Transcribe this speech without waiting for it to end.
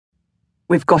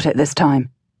We've got it this time."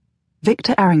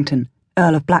 Victor Arrington,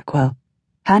 Earl of Blackwell,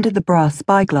 handed the brass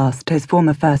spyglass to his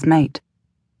former first mate.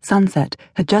 Sunset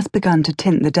had just begun to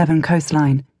tint the Devon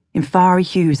coastline in fiery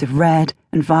hues of red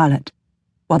and violet,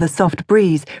 while the soft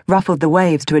breeze ruffled the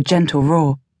waves to a gentle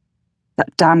roar.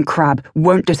 "That damn crab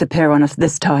won't disappear on us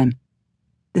this time."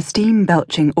 The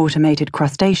steam-belching automated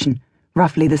crustacean,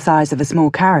 roughly the size of a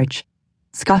small carriage,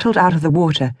 scuttled out of the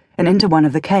water and into one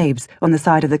of the caves on the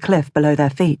side of the cliff below their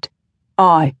feet.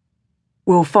 "Aye,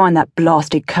 we'll find that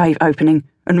blasted cave opening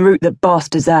and root the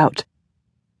bastards out."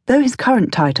 Though his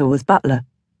current title was butler,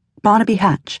 Barnaby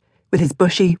Hatch, with his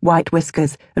bushy white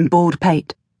whiskers and bald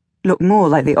pate, looked more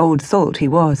like the old salt he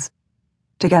was.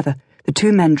 Together, the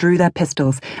two men drew their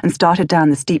pistols and started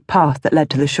down the steep path that led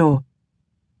to the shore.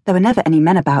 There were never any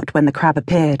men about when the crab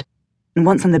appeared, and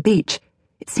once on the beach,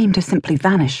 it seemed to simply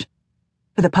vanish.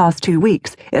 For the past 2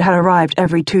 weeks, it had arrived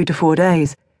every 2 to 4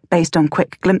 days, based on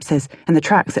quick glimpses and the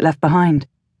tracks it left behind.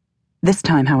 This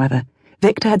time, however,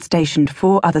 Victor had stationed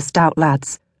 4 other stout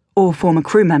lads, all former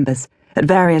crew members, at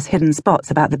various hidden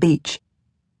spots about the beach.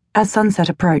 As sunset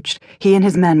approached, he and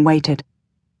his men waited.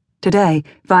 Today,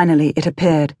 finally, it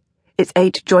appeared, its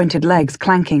 8-jointed legs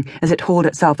clanking as it hauled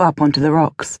itself up onto the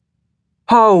rocks.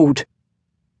 "Hold!"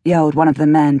 yelled one of the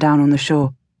men down on the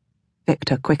shore.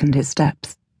 Victor quickened his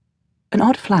steps. An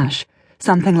odd flash,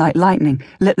 something like lightning,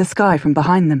 lit the sky from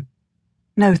behind them.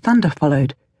 No thunder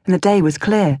followed, and the day was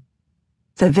clear.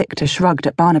 So Victor shrugged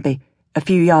at Barnaby, a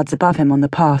few yards above him on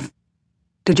the path.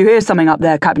 "Did you hear something up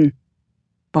there, Captain?"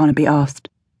 Barnaby asked.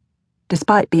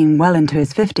 Despite being well into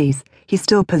his 50s, he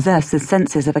still possessed the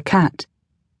senses of a cat.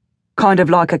 "Kind of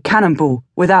like a cannonball,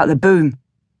 without the boom."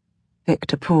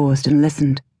 Victor paused and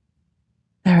listened.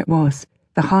 There it was,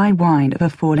 the high whine of a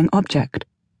falling object.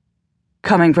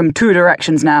 "Coming from 2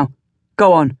 directions now.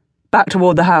 Go on, back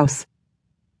toward the house."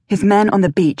 His men on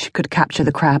the beach could capture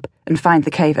the crab and find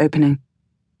the cave opening.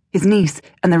 His niece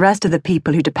and the rest of the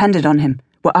people who depended on him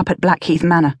were up at Blackheath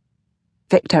Manor.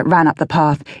 Victor ran up the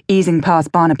path, easing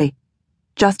past Barnaby,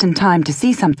 just in time to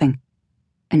see something.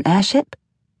 An airship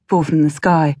fall from the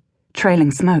sky,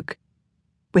 trailing smoke.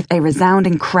 With a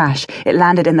resounding crash, it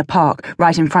landed in the park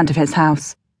right in front of his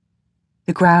house.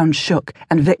 The ground shook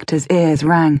and Victor's ears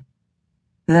rang.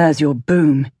 "There's your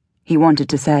boom," he wanted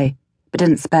to say, but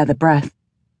didn't spare the breath.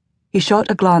 He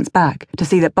shot a glance back to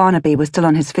see that Barnaby was still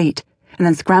on his feet, and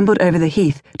then scrambled over the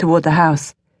heath toward the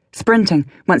house, sprinting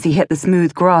once he hit the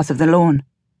smooth grass of the lawn.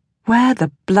 Where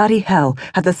the bloody hell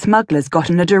had the smugglers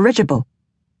gotten a dirigible?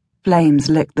 Flames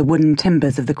licked the wooden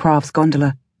timbers of the craft's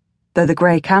gondola, though the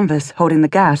grey canvas holding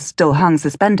the gas still hung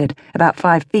suspended about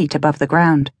 5 feet above the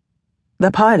ground.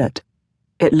 The pilot,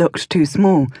 it looked too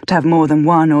small to have more than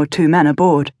 1 or 2 men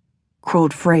aboard,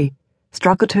 crawled free,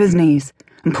 struggled to his knees,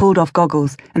 and pulled off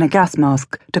goggles and a gas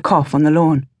mask to cough on the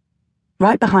lawn.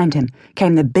 Right behind him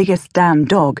came the biggest damn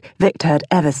dog Victor had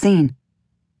ever seen,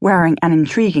 wearing an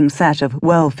intriguing set of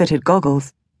well-fitted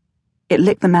goggles. It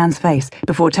licked the man's face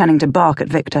before turning to bark at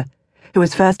Victor, who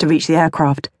was first to reach the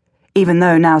aircraft, even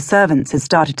though now servants had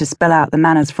started to spill out the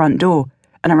manor's front door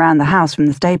and around the house from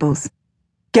the stables.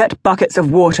 "Get buckets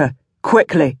of water,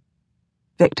 quickly!"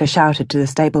 Victor shouted to the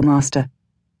stable master.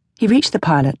 He reached the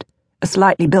pilot, a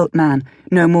slightly built man,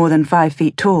 no more than 5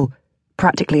 feet tall,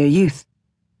 practically a youth.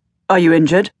 "Are you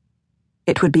injured?"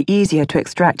 It would be easier to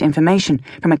extract information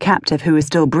from a captive who was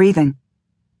still breathing.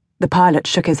 The pilot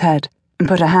shook his head and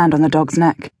put a hand on the dog's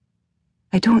neck.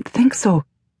 "I don't think so.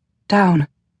 Down.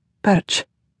 Birch.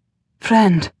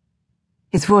 Friend."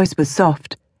 His voice was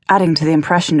soft, adding to the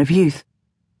impression of youth,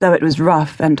 though it was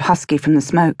rough and husky from the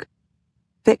smoke.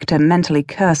 Victor mentally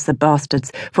cursed the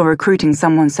bastards for recruiting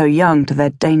someone so young to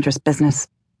their dangerous business.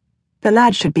 The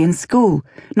lad should be in school,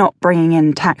 not bringing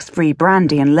in tax-free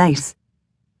brandy and lace.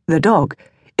 The dog,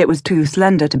 it was too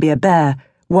slender to be a bear,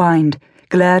 whined,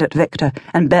 glared at Victor,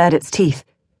 and bared its teeth,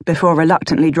 before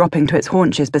reluctantly dropping to its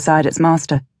haunches beside its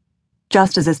master,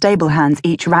 just as the stable hands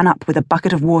each ran up with a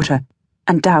bucket of water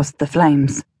and doused the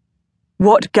flames.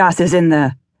 "What gas is in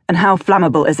there, and how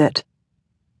flammable is it?"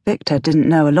 Victor didn't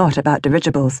know a lot about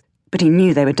dirigibles, but he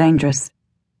knew they were dangerous.